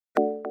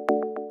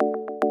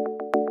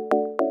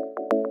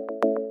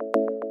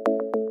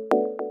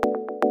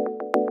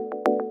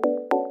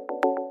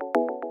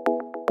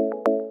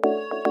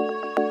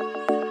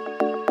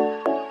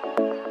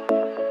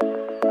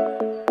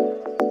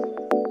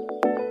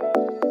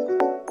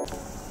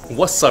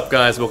What's up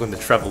guys, welcome to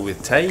Travel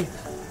with Tay.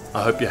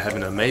 I hope you're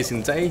having an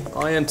amazing day.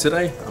 I am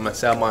today. I'm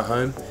outside my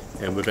home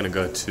and we're going to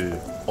go to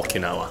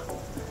Okinawa.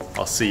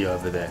 I'll see you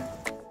over there.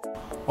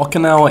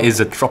 Okinawa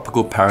is a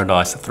tropical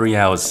paradise 3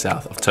 hours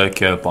south of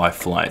Tokyo by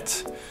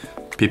flight.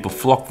 People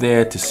flock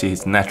there to see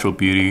its natural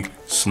beauty,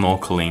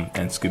 snorkeling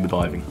and scuba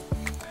diving.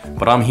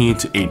 But I'm here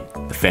to eat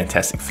the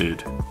fantastic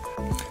food.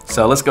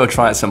 So let's go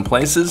try out some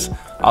places.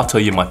 I'll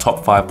tell you my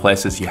top 5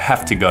 places you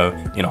have to go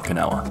in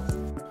Okinawa.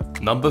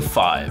 Number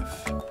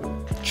 5.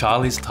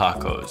 Charlie's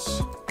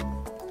Tacos.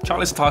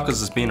 Charlie's Tacos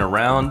has been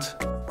around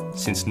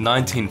since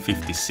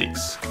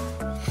 1956.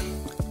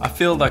 I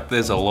feel like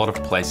there's a lot of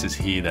places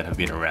here that have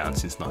been around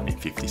since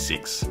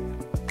 1956.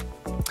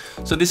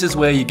 So this is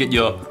where you get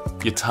your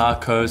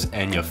tacos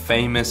and your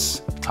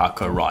famous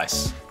taco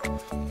rice.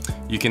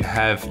 You can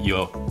have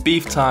your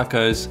beef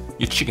tacos,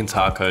 your chicken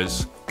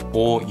tacos,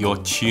 or your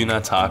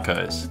tuna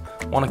tacos.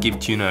 I want to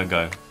give tuna a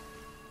go.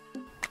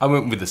 I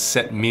went with a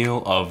set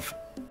meal of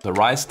the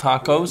rice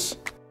tacos.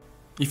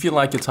 If you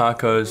like your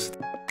tacos,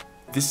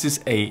 this is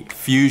a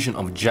fusion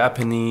of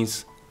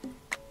Japanese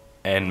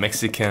and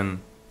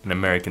Mexican and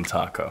American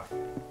taco.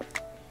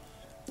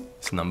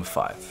 It's number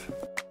 5.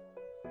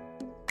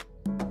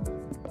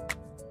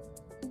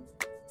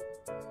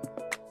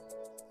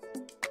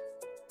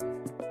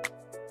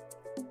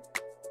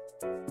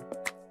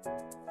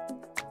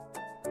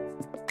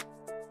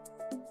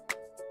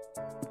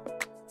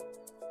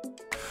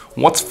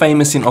 What's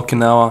famous in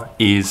Okinawa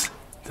is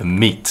the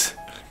meat.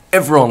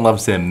 Everyone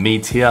loves their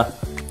meat here.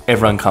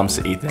 Everyone comes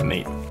to eat their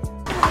meat.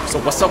 So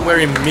what's up,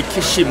 we're in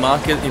Mikishi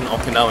Market in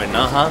Okinawa in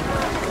Naha.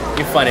 You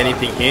can find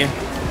anything here.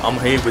 I'm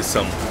here with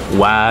some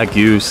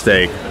Wagyu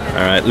steak.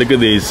 Alright, look at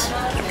these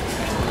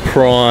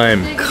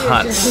prime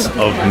cuts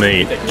of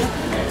meat.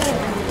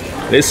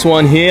 This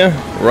one here,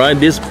 right,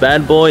 this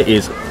bad boy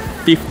is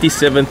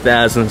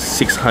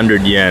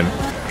 57,600 yen.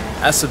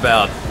 That's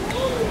about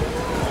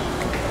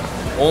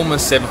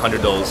almost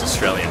 $700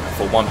 Australian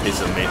for one piece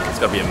of meat. It's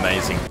gonna be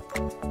amazing.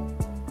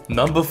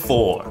 Number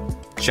 4,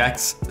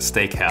 Jack's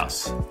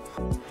Steakhouse.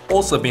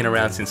 Also been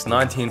around since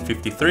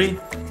 1953.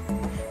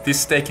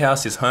 This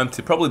steakhouse is home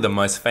to probably the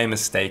most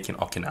famous steak in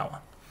Okinawa.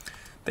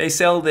 They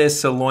sell their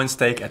sirloin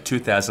steak at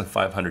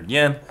 2,500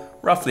 yen,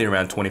 roughly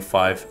around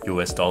 25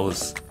 US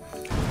dollars.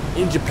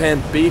 In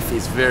Japan, beef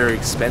is very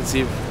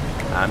expensive.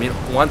 I mean,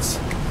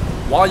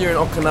 while you're in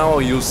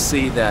Okinawa, you'll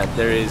see that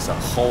there is a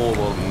whole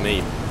lot of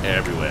meat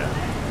everywhere.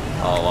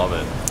 I love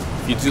it.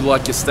 If you do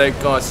like your steak,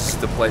 guys, this is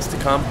the place to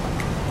come.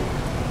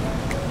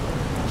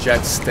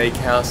 Jack's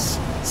Steakhouse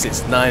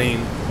since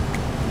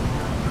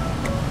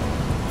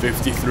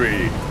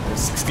 1953.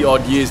 60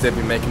 odd years they've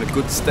been making a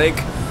good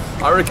steak.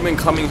 I recommend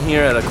coming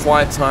here at a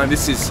quiet time.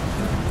 This is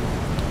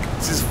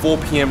 4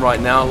 p.m.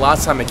 right now.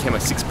 Last time I came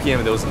at 6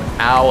 p.m. there was an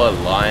hour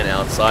line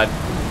outside.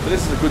 But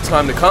this is a good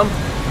time to come.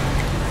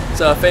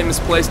 It's a famous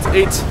place to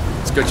eat.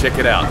 Let's go check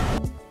it out.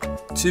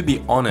 To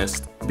be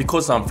honest,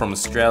 because I'm from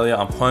Australia,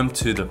 I'm home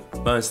to the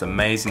most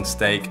amazing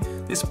steak.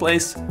 This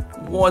place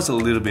was a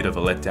little bit of a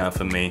letdown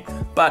for me,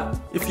 but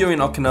if you're in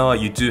Okinawa,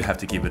 you do have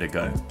to give it a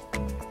go.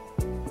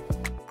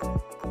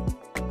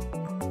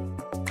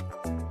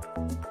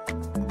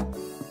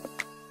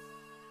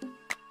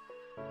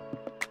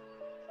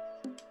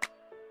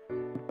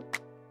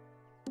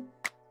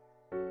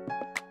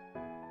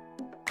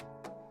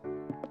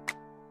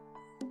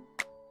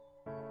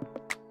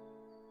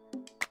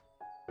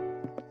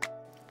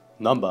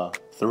 Number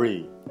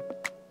 3.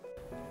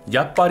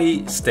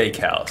 Yappari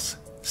Steakhouse,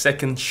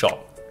 second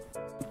shop.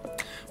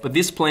 But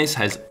this place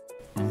has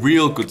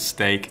real good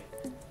steak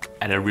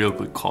at a real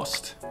good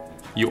cost.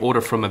 You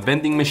order from a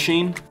vending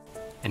machine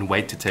and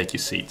wait to take your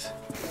seat.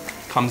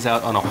 Comes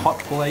out on a hot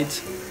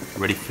plate,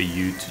 ready for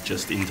you to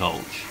just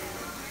indulge.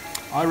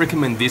 I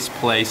recommend this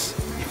place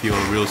if you're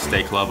a real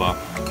steak lover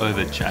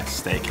over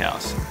Jack's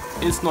Steakhouse.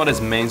 It's not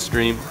as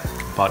mainstream,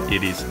 but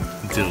it is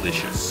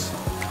delicious.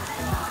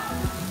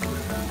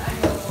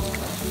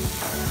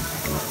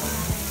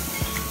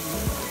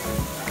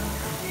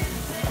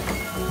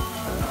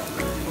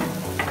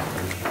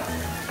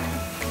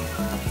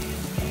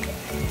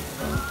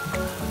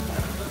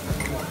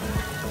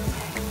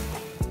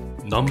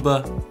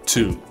 Number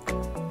 2.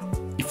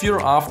 If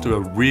you're after a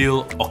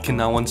real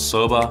Okinawan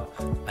soba,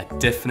 I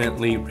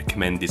definitely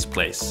recommend this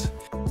place.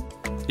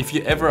 If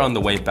you're ever on the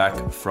way back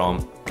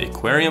from the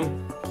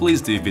aquarium, please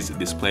do visit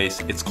this place.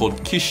 It's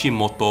called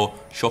Kishimoto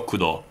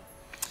Shokudo.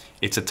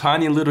 It's a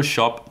tiny little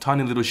shop,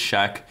 tiny little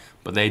shack,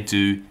 but they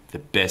do the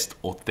best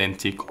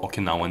authentic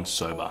Okinawan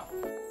soba.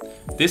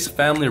 This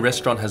family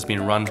restaurant has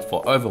been run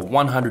for over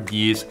 100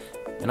 years,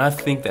 and I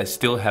think they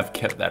still have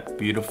kept that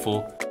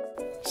beautiful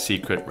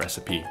secret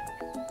recipe.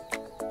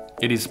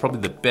 It is probably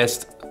the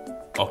best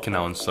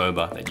Okinawan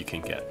soba that you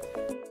can get.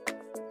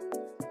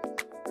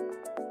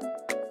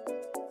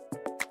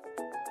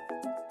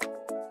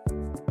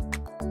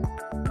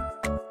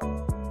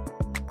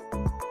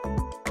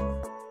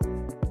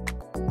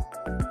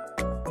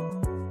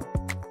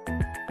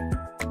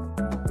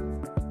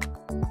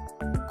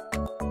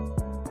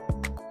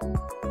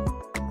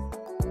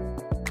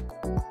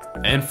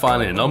 And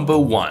finally, number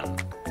 1.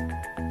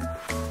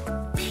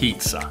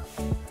 Pizza.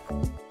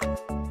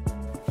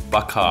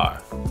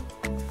 Bacar.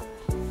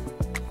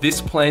 This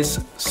place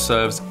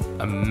serves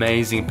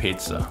amazing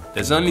pizza.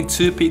 There's only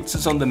 2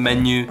 pizzas on the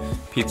menu,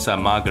 pizza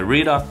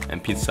margherita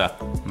and pizza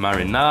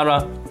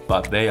marinara,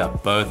 but they are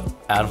both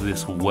out of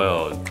this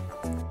world.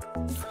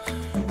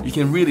 You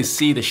can really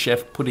see the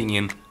chef putting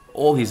in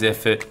all his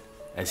effort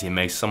as he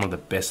makes some of the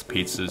best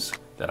pizzas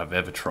that I've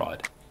ever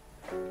tried.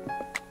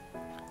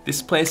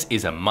 This place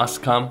is a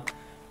must-come.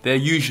 They're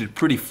usually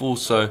pretty full,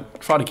 so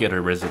try to get a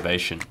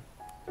reservation.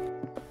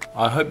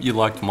 I hope you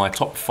liked my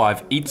top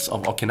 5 eats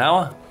of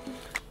Okinawa.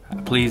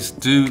 Please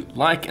do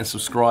like and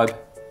subscribe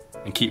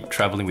and keep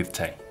traveling with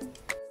Tay.